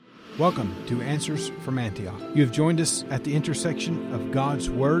Welcome to Answers from Antioch. You have joined us at the intersection of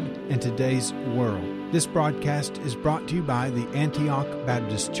God's Word and today's world. This broadcast is brought to you by the Antioch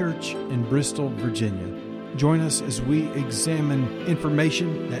Baptist Church in Bristol, Virginia. Join us as we examine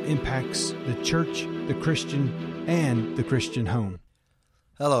information that impacts the church, the Christian, and the Christian home.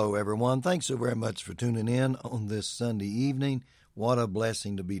 Hello, everyone. Thanks so very much for tuning in on this Sunday evening. What a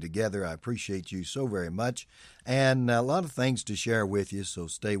blessing to be together. I appreciate you so very much. And a lot of things to share with you, so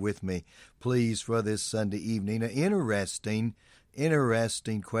stay with me, please, for this Sunday evening. An interesting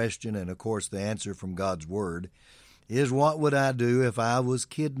question, and of course the answer from God's Word, is what would I do if I was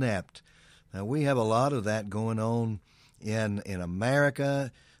kidnapped? Now, we have a lot of that going on in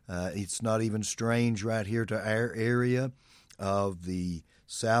America. It's not even strange right here to our area of the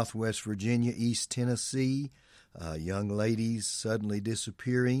Southwest Virginia, East Tennessee. Young ladies suddenly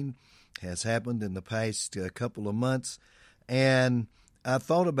disappearing has happened in the past couple of months. And I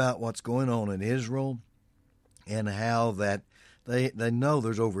thought about what's going on in Israel and how that they know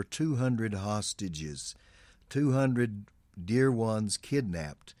there's over 200 hostages, 200 dear ones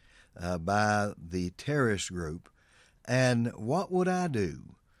kidnapped by the terrorist group. And what would I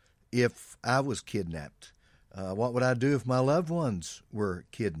do if I was kidnapped? What would I do if my loved ones were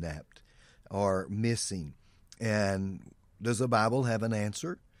kidnapped or missing? And does the Bible have an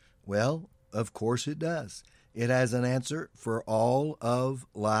answer? Well, of course it does. It has an answer for all of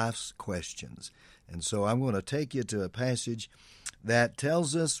life's questions. And so I'm going to take you to a passage that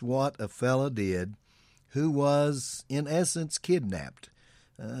tells us what a fellow did who was, in essence, kidnapped.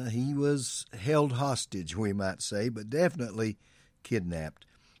 He was held hostage, we might say, but definitely kidnapped.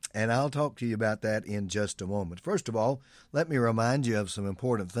 And I'll talk to you about that in just a moment. First of all, let me remind you of some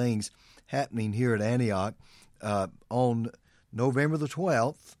important things happening here at Antioch. On November the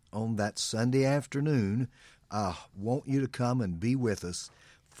 12th, on that Sunday afternoon, I want you to come and be with us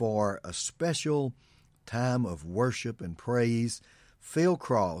for a special time of worship and praise. Phil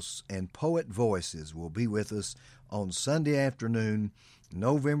Cross and Poet Voices will be with us on Sunday afternoon,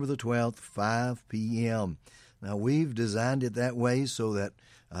 November the 12th, 5 p.m. Now, we've designed it that way so that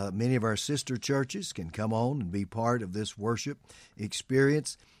many of our sister churches can come on and be part of this worship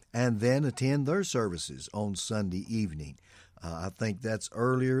experience and then attend their services on Sunday evening. I think that's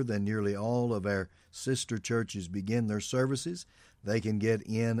earlier than nearly all of our sister churches begin their services. They can get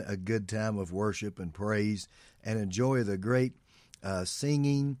in a good time of worship and praise and enjoy the great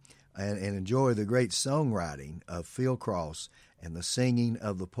singing and enjoy the great songwriting of Phil Cross and the singing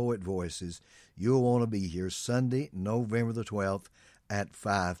of the Poet Voices. You'll want to be here Sunday, November the 12th at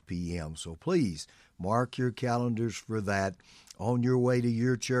 5 p.m. So please mark your calendars for that. On your way to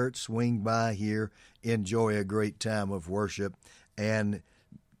your church, swing by here, enjoy a great time of worship, and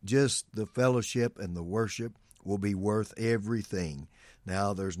just the fellowship and the worship will be worth everything.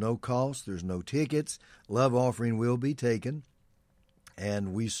 Now, there's no cost, there's no tickets. Love offering will be taken,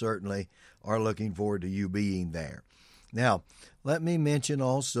 and we certainly are looking forward to you being there. Now, let me mention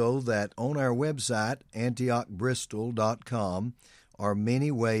also that on our website, AntiochBristol.com, are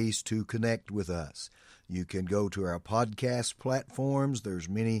many ways to connect with us. You can go to our podcast platforms. There's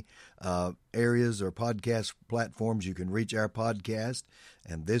many areas or podcast platforms you can reach our podcast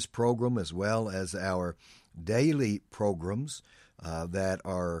and this program, as well as our daily programs that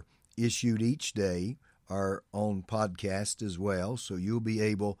are issued each day are on podcast as well. So you'll be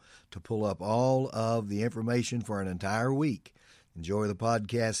able to pull up all of the information for an entire week. Enjoy the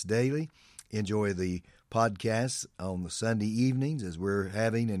podcast daily. Enjoy the podcasts on the Sunday evenings as we're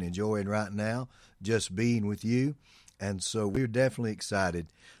having and enjoying right now, just being with you. And so we're definitely excited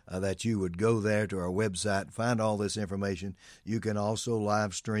that you would go there to our website, find all this information. You can also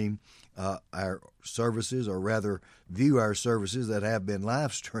live stream our services, or rather view our services that have been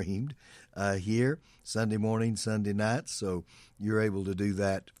live streamed here Sunday morning, Sunday night. So you're able to do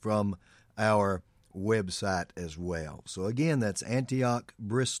that from our website as well. So again, that's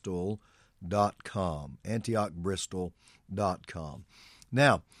AntiochBristol.com, AntiochBristol.com.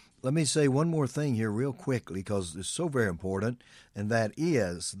 Now, let me say one more thing here real quickly, because it's so very important, and that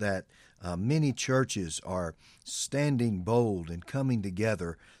is that many churches are standing bold and coming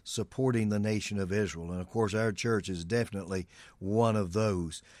together, supporting the nation of Israel. And, of course, our church is definitely one of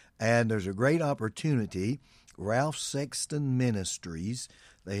those. And there's a great opportunity. Ralph Sexton Ministries,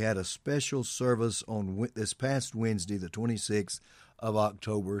 they had a special service on this past Wednesday, the 25th of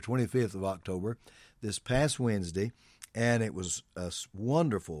October, this past Wednesday, and it was a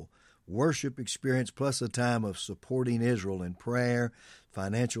wonderful worship experience, plus a time of supporting Israel in prayer,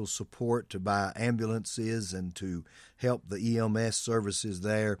 financial support to buy ambulances and to help the EMS services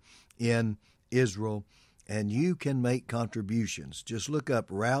there in Israel. and you can make contributions. Just look up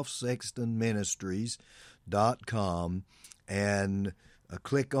RalphSextonMinistries.com and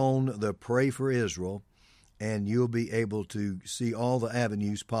click on the Pray for Israel, and you'll be able to see all the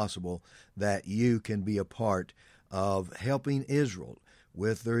avenues possible that you can be a part of helping Israel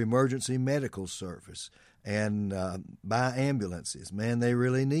with their emergency medical service and by ambulances. Man, they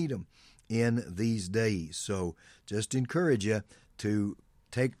really need them in these days. So just encourage you to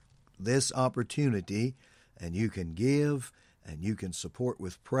take this opportunity, and you can give and you can support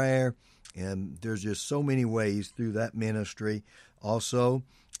with prayer. And there's just so many ways through that ministry. Also,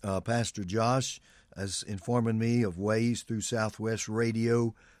 Pastor Josh is informing me of ways through Southwest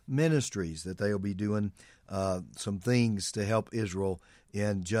Radio Ministries that they'll be doing some things to help Israel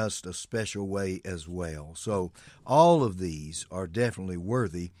in just a special way as well. So all of these are definitely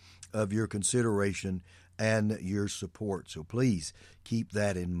worthy of your consideration and your support. So please keep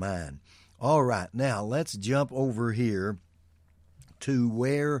that in mind. All right, now let's jump over here to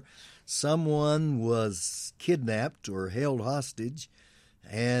where someone was kidnapped or held hostage.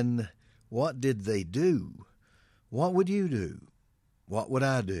 And what did they do? What would you do? What would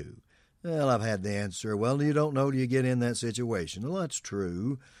I do? Well, I've had the answer. Well, you don't know till you get in that situation. Well, that's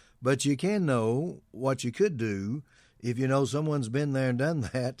true. But you can know what you could do if you know someone's been there and done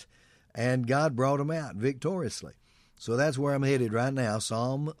that, and God brought them out victoriously. So that's where I'm headed right now.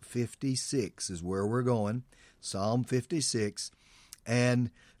 Psalm 56 is where we're going. Psalm 56.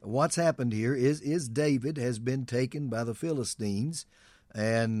 And what's happened here is David has been taken by the Philistines,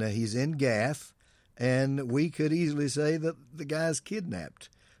 and he's in Gath, and we could easily say that the guy's kidnapped.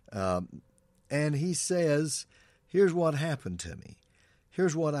 And he says, here's what happened to me.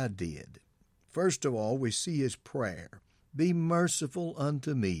 Here's what I did. First of all, we see his prayer. Be merciful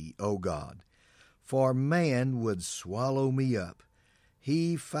unto me, O God, for man would swallow me up.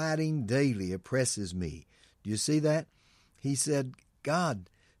 He fighting daily oppresses me. Do you see that? He said, God,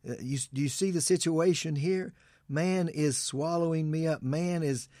 do you see the situation here? Man is swallowing me up. Man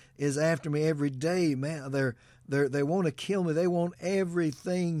is after me every day. Man, they want to kill me. They want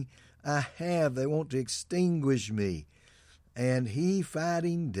everything I have. They want to extinguish me. And he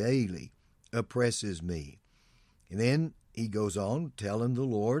fighting daily oppresses me. And then he goes on telling the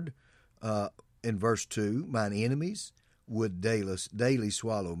Lord in verse 2, mine enemies would daily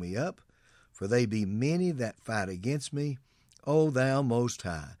swallow me up, for they be many that fight against me, O thou Most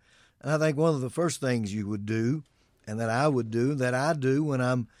High. And I think one of the first things you would do, and that I would do, that I do when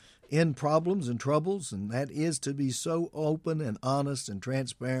I'm in problems and troubles, and that is to be so open and honest and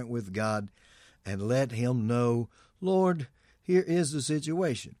transparent with God and let him know, Lord, here is the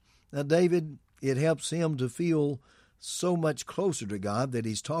situation. Now, David, it helps him to feel so much closer to God that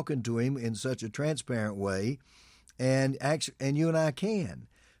he's talking to him in such a transparent way, and you and I can.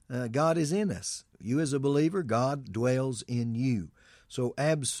 God is in us. You as a believer, God dwells in you. So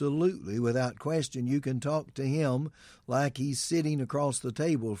absolutely, without question, you can talk to him like he's sitting across the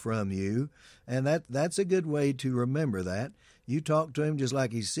table from you, and that's a good way to remember that. You talk to him just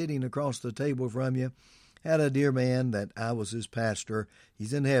like he's sitting across the table from you. Had a dear man that I was his pastor.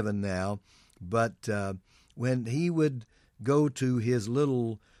 He's in heaven now, but when he would go to his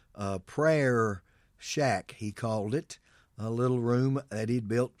little prayer shack, he called it, a little room that he'd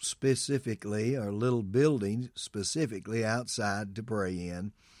built specifically, or a little building specifically outside to pray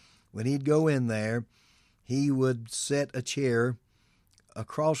in. When he'd go in there, he would set a chair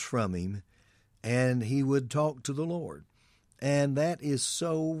across from him, and he would talk to the Lord. And that is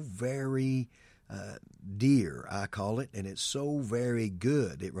so very dear, I call it, and it's so very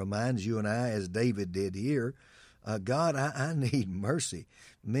good. It reminds you and I, as David did here, God, I need mercy.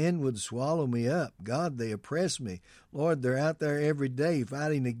 Men would swallow me up. God, they oppress me. Lord, they're out there every day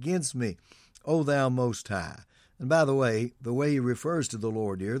fighting against me. O thou Most High. And by the way he refers to the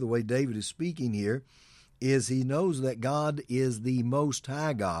Lord here, the way David is speaking here, is he knows that God is the Most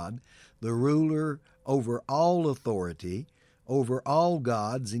High God, the ruler over all authority, over all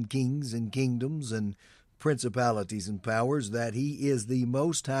gods and kings and kingdoms and principalities and powers, that he is the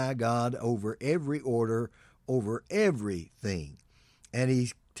Most High God over every order, over everything. And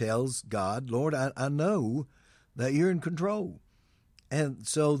he tells God, Lord, I know that you're in control. And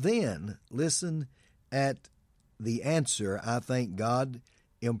so then, listen at the answer I think God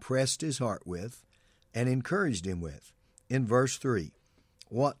impressed his heart with and encouraged him with. In verse 3,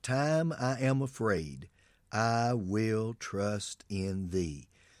 what time I am afraid, I will trust in thee.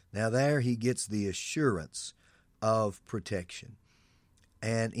 Now there he gets the assurance of protection.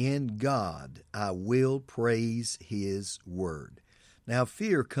 And in God I will praise his word. Now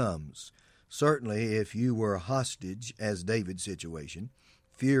fear comes. Certainly if you were a hostage, as David's situation,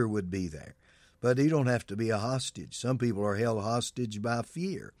 fear would be there. But you don't have to be a hostage. Some people are held hostage by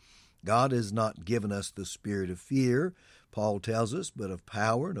fear. God has not given us the spirit of fear, Paul tells us, but of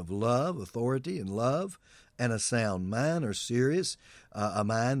power and of love, authority and love, and a sound mind, or serious, a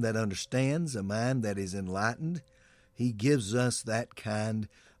mind that understands, a mind that is enlightened. He gives us that kind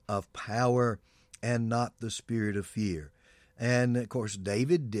of power and not the spirit of fear. And, of course,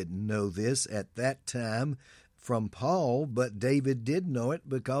 David didn't know this at that time from Paul, but David did know it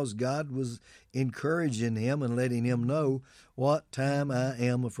because God was encouraging him and letting him know, what time I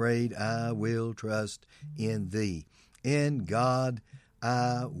am afraid, I will trust in thee. In God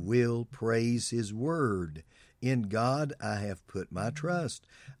I will praise his word. In God I have put my trust.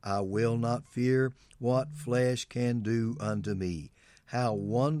 I will not fear what flesh can do unto me. How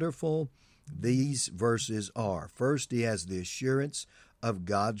wonderful these verses are. First, he has the assurance of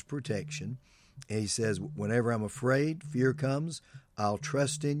God's protection. He says, whenever I'm afraid, fear comes, I'll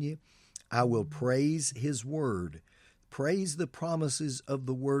trust in you. I will praise his word. Praise the promises of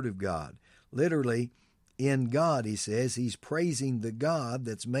the word of God. Literally, in God, he says, he's praising the God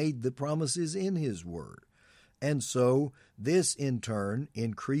that's made the promises in his word. And so this in turn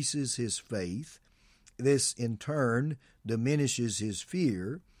increases his faith. This in turn diminishes his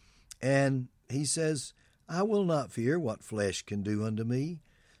fear. And he says, I will not fear what flesh can do unto me.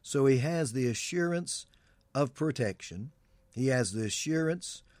 So he has the assurance of protection. He has the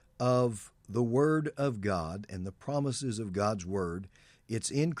assurance of the Word of God and the promises of God's Word. It's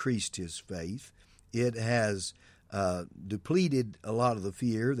increased his faith. It has depleted a lot of the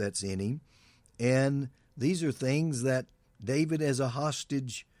fear that's in him. And these are things that David as a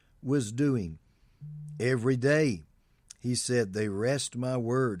hostage was doing. Every day, he said, they wrest my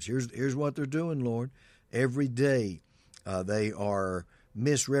words. Here's what they're doing, Lord. Every day, they are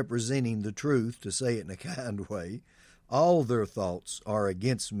misrepresenting the truth, to say it in a kind way. All their thoughts are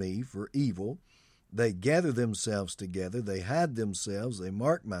against me for evil. They gather themselves together. They hide themselves. They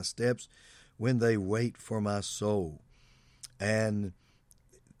mark my steps when they wait for my soul. And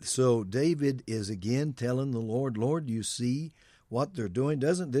so David is again telling the Lord, Lord, you see what they're doing?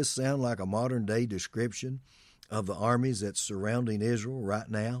 Doesn't this sound like a modern-day description of the armies that's surrounding Israel right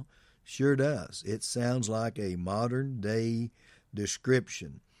now? Sure does. It sounds like a modern-day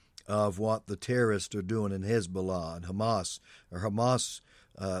description of what the terrorists are doing in Hezbollah and Hamas,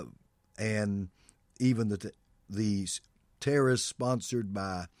 and even the terrorists sponsored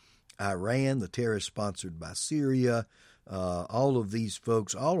by Iran, the terrorists sponsored by Syria, all of these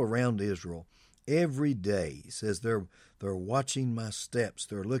folks all around Israel. Every day, he says, they're watching my steps.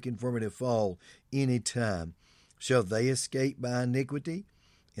 They're looking for me to fall any time. Shall they escape by iniquity?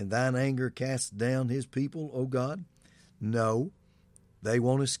 In thine anger cast down his people, O God? No, they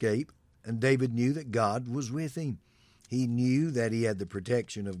won't escape. And David knew that God was with him. He knew that he had the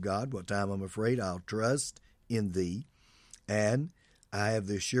protection of God. What time I'm afraid, I'll trust in thee. And I have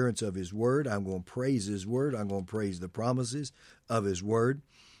the assurance of his word. I'm going to praise his word. I'm going to praise the promises of his word.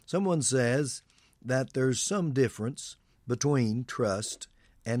 Someone says that there's some difference between trust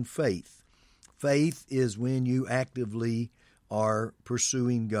and faith. Faith is when you actively are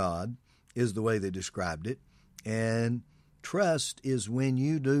pursuing God, is the way they described it. And trust is when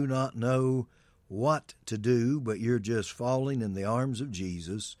you do not know what to do, but you're just falling in the arms of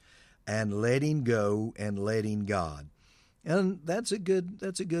Jesus and letting go and letting God. And that's a good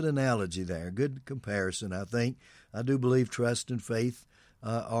analogy there, good comparison, I think. I do believe trust and faith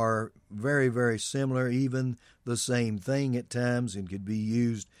are very, very similar, even the same thing at times, and could be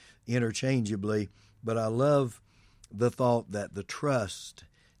used interchangeably. But I love the thought that the trust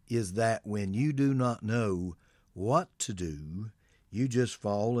is that when you do not know what to do, you just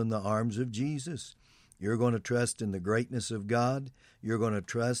fall in the arms of Jesus. You're going to trust in the greatness of God. You're going to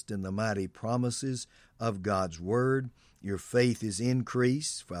trust in the mighty promises of God's word. Your faith is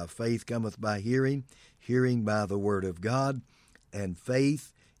increased. For faith cometh by hearing, hearing by the word of God. And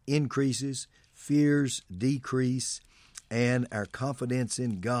faith increases, fears decrease, and our confidence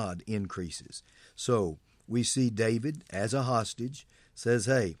in God increases. So we see David as a hostage says,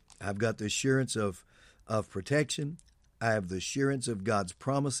 hey, I've got the assurance of protection. I have the assurance of God's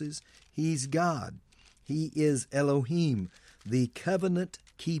promises. He's God. He is Elohim, the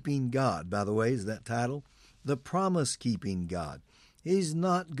covenant-keeping God. By the way, is that title? The promise-keeping God. He's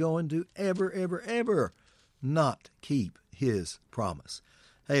not going to ever not keep his promise.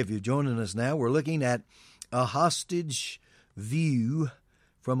 Hey, if you're joining us now, we're looking at a hostage view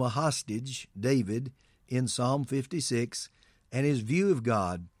from a hostage, David, in Psalm 56, and his view of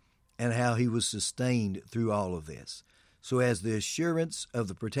God and how he was sustained through all of this. So as the assurance of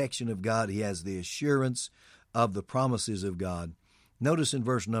the protection of God, he has the assurance of the promises of God. Notice in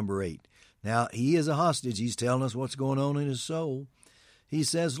verse number 8, Now, he is a hostage. He's telling us what's going on in his soul. He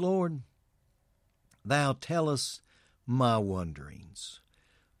says, Lord, thou tellest my wanderings.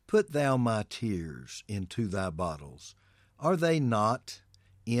 Put thou my tears into thy bottles. Are they not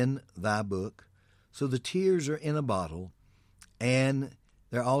in thy book? So the tears are in a bottle, and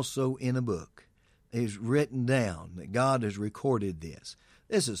they're also in a book. It's written down that God has recorded this.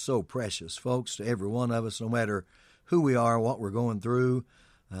 This is so precious, folks, to every one of us, no matter who we are, what we're going through.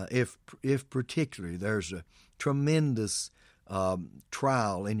 If particularly there's a tremendous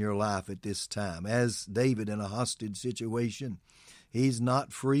trial in your life at this time, as David in a hostage situation, he's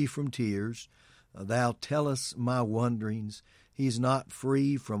not free from tears. Thou tellest my wanderings. He's not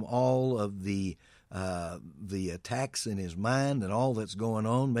free from all of the attacks in his mind and all that's going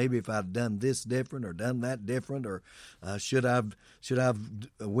on. Maybe if I'd done this different or done that different, or should I've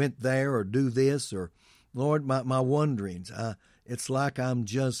went there or do this, or Lord, my wanderings. It's like I'm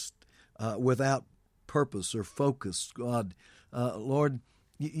just without purpose or focus. God, Lord,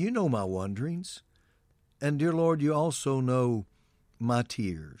 you know my wanderings, and dear Lord, you also know my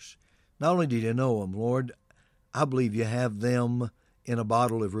tears. Not only do you know them, Lord, I believe you have them in a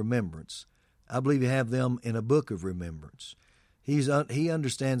bottle of remembrance. I believe you have them in a book of remembrance. He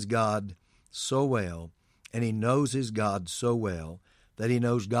understands God so well, and he knows his God so well, that he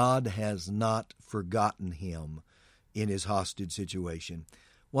knows God has not forgotten him in his hostage situation.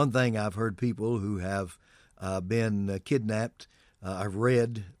 One thing I've heard people who have been kidnapped, I've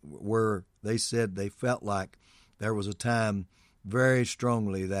read where they said they felt like there was a time very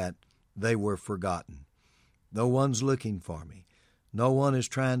strongly that they were forgotten. No one's looking for me. No one is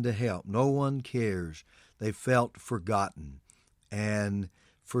trying to help. No one cares. They felt forgotten and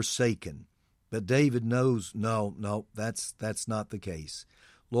forsaken. But David knows, no, that's not the case.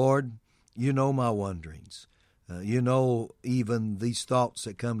 Lord, you know my wanderings. You know even these thoughts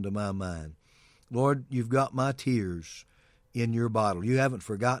that come to my mind. Lord, you've got my tears in your bottle. You haven't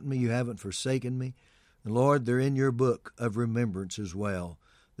forgotten me. You haven't forsaken me. And Lord, they're in your book of remembrance as well.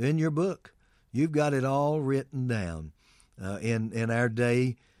 They're in your book. You've got it all written down. In our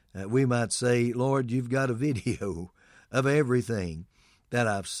day, we might say, Lord, you've got a video of everything that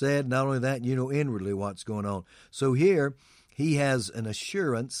I've said. Not only that, you know inwardly what's going on. So here, he has an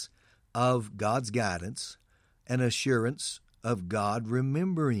assurance of God's guidance, an assurance of God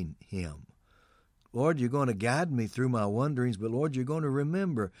remembering him. Lord, you're going to guide me through my wanderings, but Lord, you're going to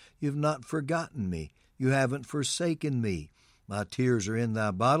remember. You've not forgotten me. You haven't forsaken me. My tears are in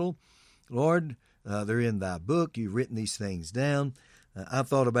thy bottle. Lord, they're in thy book. You've written these things down. I've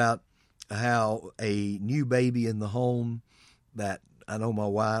thought about how a new baby in the home, that I know my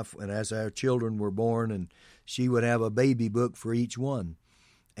wife, and as our children were born, and she would have a baby book for each one.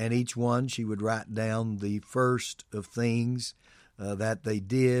 And each one she would write down the first of things that they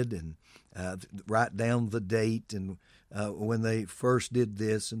did, and write down the date and when they first did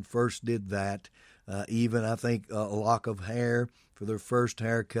this and first did that. Even, I think, a lock of hair for their first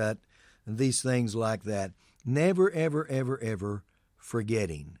haircut, and these things like that. Never, ever, ever, ever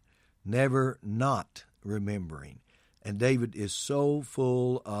forgetting. Never not remembering. And David is so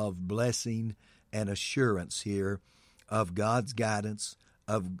full of blessing and assurance here of God's guidance,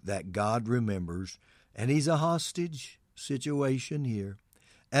 of that God remembers. And he's a hostage situation here.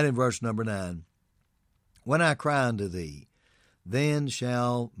 And in verse number 9, when I cry unto thee, then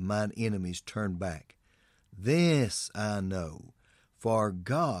shall mine enemies turn back. This I know, for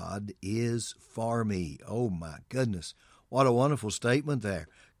God is for me. Oh my goodness, what a wonderful statement there.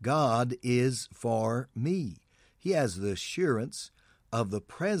 God is for me. He has the assurance of the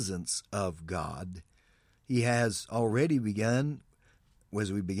presence of God. He has already begun,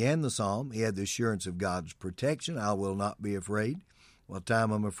 as we began the psalm, he had the assurance of God's protection. I will not be afraid. What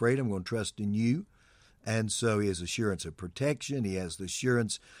time I'm afraid, I'm going to trust in you. And so he has assurance of protection. He has the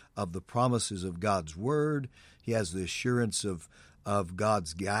assurance of the promises of God's word. He has the assurance of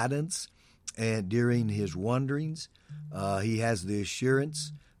God's guidance and during his wanderings. He has the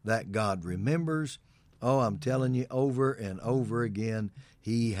assurance that God remembers. Oh, I'm telling you, over and over again,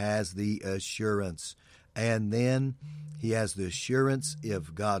 he has the assurance. And then he has the assurance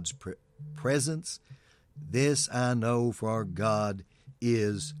of God's presence. This I know, for God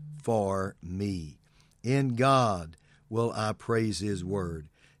is for me. In God will I praise his word.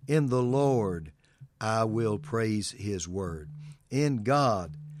 In the Lord I will praise his word. In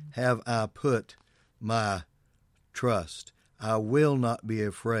God have I put my trust. I will not be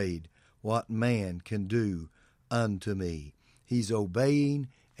afraid what man can do unto me. He's obeying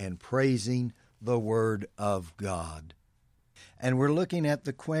and praising the word of God. And we're looking at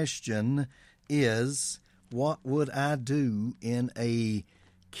the question is, what would I do in a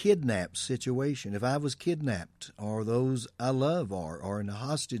kidnapped situation, if I was kidnapped or those I love are in a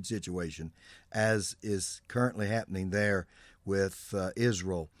hostage situation, as is currently happening there with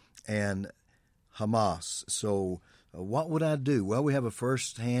Israel and Hamas. So what would I do? Well, we have a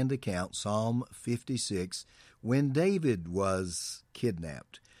first-hand account, Psalm 56, when David was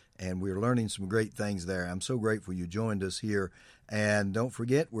kidnapped. And we're learning some great things there. I'm so grateful you joined us here. And don't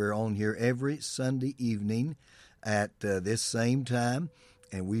forget, we're on here every Sunday evening at this same time.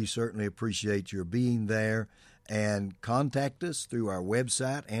 And we certainly appreciate your being there. And contact us through our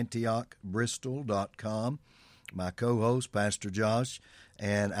website, AntiochBristol.com. My co-host, Pastor Josh,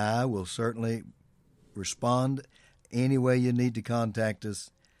 and I will certainly respond any way you need to contact us,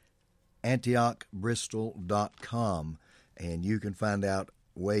 AntiochBristol.com. And you can find out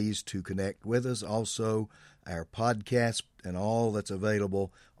ways to connect with us. Also, our podcast and all that's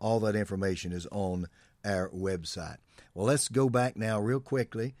available, all that information is on our website. Well, let's go back now real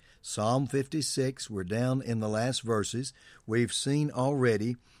quickly. Psalm 56, we're down in the last verses. We've seen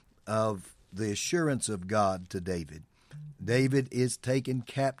already of the assurance of God to David. David is taken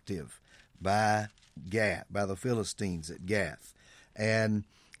captive by Gath, by the Philistines at Gath. And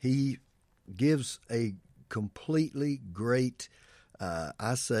he gives a completely great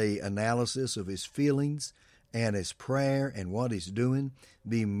analysis of his feelings and his prayer and what he's doing.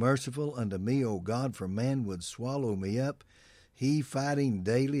 Be merciful unto me, O God, for man would swallow me up. He fighting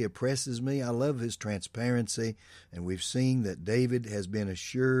daily oppresses me. I love his transparency, and we've seen that David has been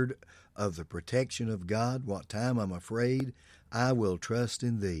assured of the protection of God. What time I'm afraid, I will trust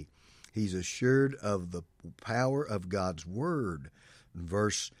in thee. He's assured of the power of God's word.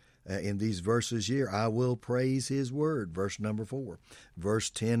 In these verses here, I will praise his word, verse number 4. Verse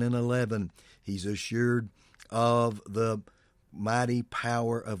 10 and 11, he's assured of the mighty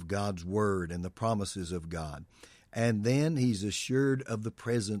power of God's word and the promises of God. And then he's assured of the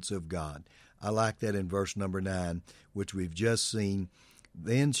presence of God. I like that in verse number 9, which we've just seen.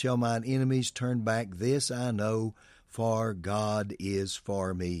 Then shall mine enemies turn back. This I know, for God is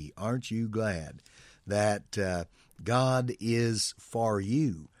for me. Aren't you glad that God is for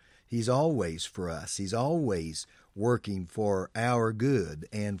you? He's always for us. He's always working for our good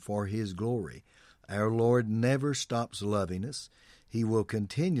and for his glory. Our Lord never stops loving us. He will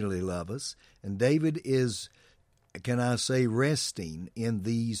continually love us. And David is, can I say, resting in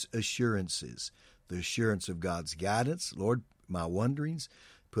these assurances. The assurance of God's guidance. Lord, my wanderings,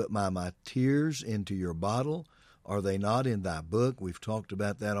 put my tears into your bottle. Are they not in thy book? We've talked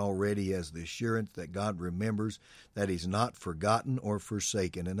about that already as the assurance that God remembers, that he's not forgotten or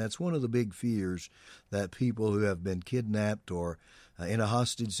forsaken. And that's one of the big fears that people who have been kidnapped or in a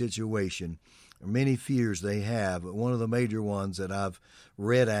hostage situation, many fears they have. One of the major ones that I've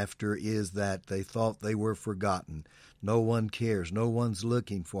read after is that they thought they were forgotten. No one cares. No one's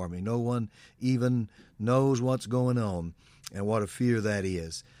looking for me. No one even knows what's going on, and what a fear that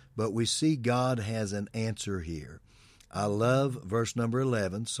is. But we see God has an answer here. I love verse number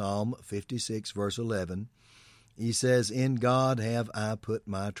 11, Psalm 56, verse 11. He says, in God have I put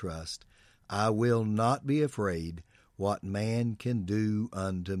my trust. I will not be afraid what man can do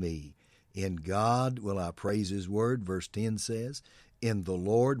unto me. In God will I praise his word, verse 10 says. In the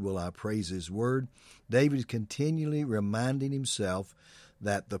Lord will I praise his word. David is continually reminding himself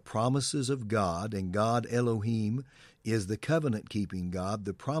that the promises of God, and God Elohim is the covenant-keeping God,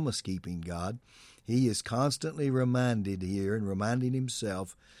 the promise-keeping God. He is constantly reminded here and reminding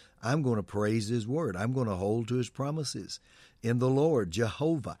himself, I'm going to praise his word. I'm going to hold to his promises. In the Lord,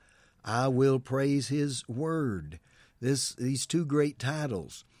 Jehovah, I will praise his word. These two great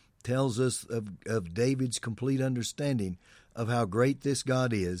titles tells us of David's complete understanding of how great this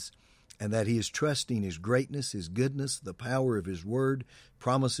God is, and that he is trusting his greatness, his goodness, the power of his word,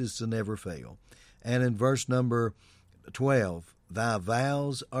 promises to never fail. And in verse number 12, thy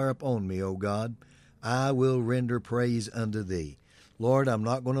vows are upon me, O God. I will render praise unto thee. Lord, I'm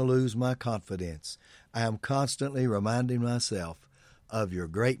not going to lose my confidence. I am constantly reminding myself of your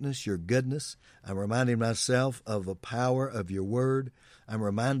greatness, your goodness. I'm reminding myself of the power of your word. I'm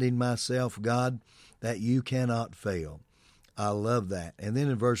reminding myself, God, that you cannot fail. I love that. And then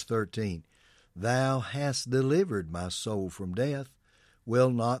in verse 13, thou hast delivered my soul from death.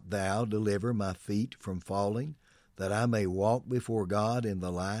 Will not thou deliver my feet from falling, that I may walk before God in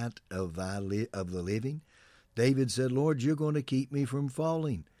the light of the living? David said, Lord, you're going to keep me from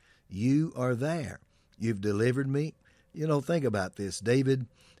falling. You are there. You've delivered me. You know, think about this. David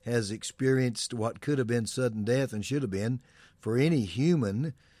has experienced what could have been sudden death and should have been for any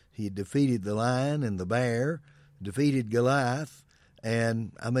human. He defeated the lion and the bear, defeated Goliath,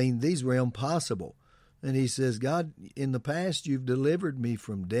 and, these were impossible. And he says, God, in the past you've delivered me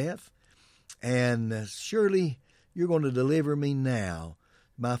from death, and surely you're going to deliver me now,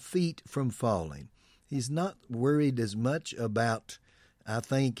 my feet from falling. He's not worried as much about, I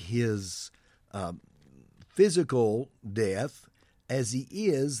think, his physical death as he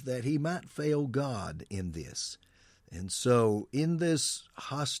is that he might fail God in this. And so in this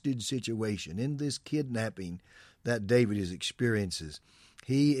hostage situation, in this kidnapping that David experiences,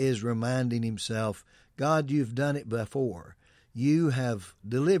 he is reminding himself, God, you've done it before. You have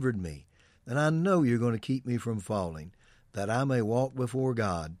delivered me, and I know you're going to keep me from falling, that I may walk before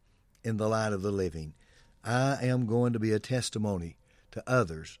God in the light of the living. I am going to be a testimony to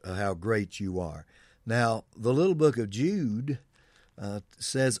others of how great you are. Now, the little book of Jude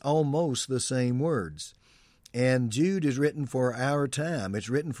says almost the same words. And Jude is written for our time. It's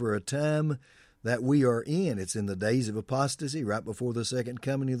written for a time that we are in. It's in the days of apostasy, right before the second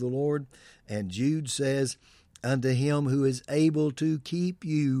coming of the Lord. And Jude says, unto him who is able to keep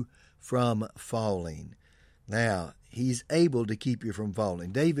you from falling. Now, he's able to keep you from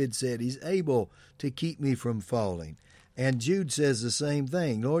falling. David said he's able to keep me from falling. And Jude says the same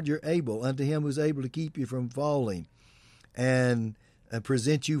thing. Lord, you're able, unto him who's able to keep you from falling. And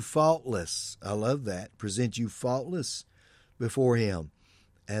present you faultless. I love that. Present you faultless before him.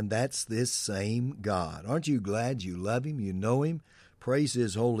 And that's this same God. Aren't you glad you love him, you know him? Praise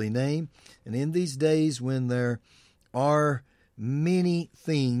his holy name. And in these days when there are many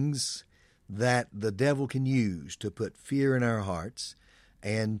things that the devil can use to put fear in our hearts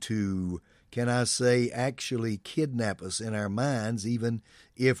and to, can I say, actually kidnap us in our minds, even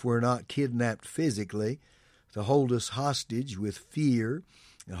if we're not kidnapped physically, to hold us hostage with fear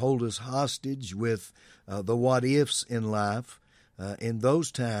and hold us hostage with the what-ifs in life. In those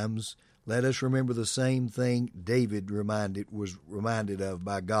times, let us remember the same thing David was reminded of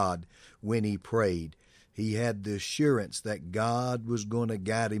by God when he prayed. He had the assurance that God was going to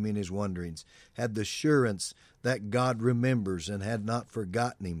guide him in his wanderings, had the assurance that God remembers and had not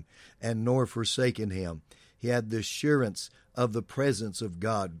forgotten him and nor forsaken him. He had the assurance of the presence of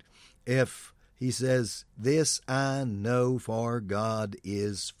God. He says, this I know, for God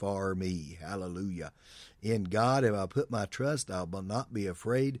is for me. Hallelujah. In God, if I put my trust, I will not be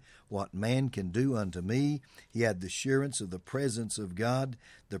afraid what man can do unto me. He had the assurance of the presence of God,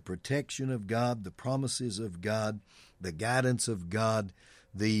 the protection of God, the promises of God, the guidance of God,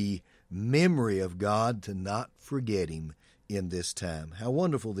 the memory of God to not forget him in this time. How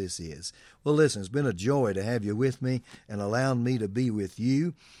wonderful this is. Well, listen, it's been a joy to have you with me and allowing me to be with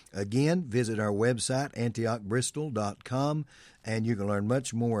you. Again, visit our website, AntiochBristol.com, and you can learn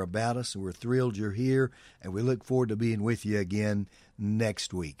much more about us. We're thrilled you're here, and we look forward to being with you again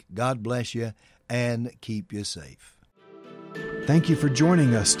next week. God bless you and keep you safe. Thank you for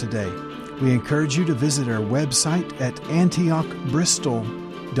joining us today. We encourage you to visit our website at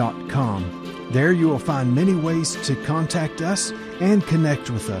AntiochBristol.com. There you will find many ways to contact us and connect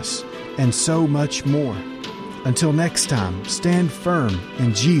with us, and so much more. Until next time, stand firm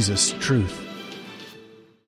in Jesus' truth.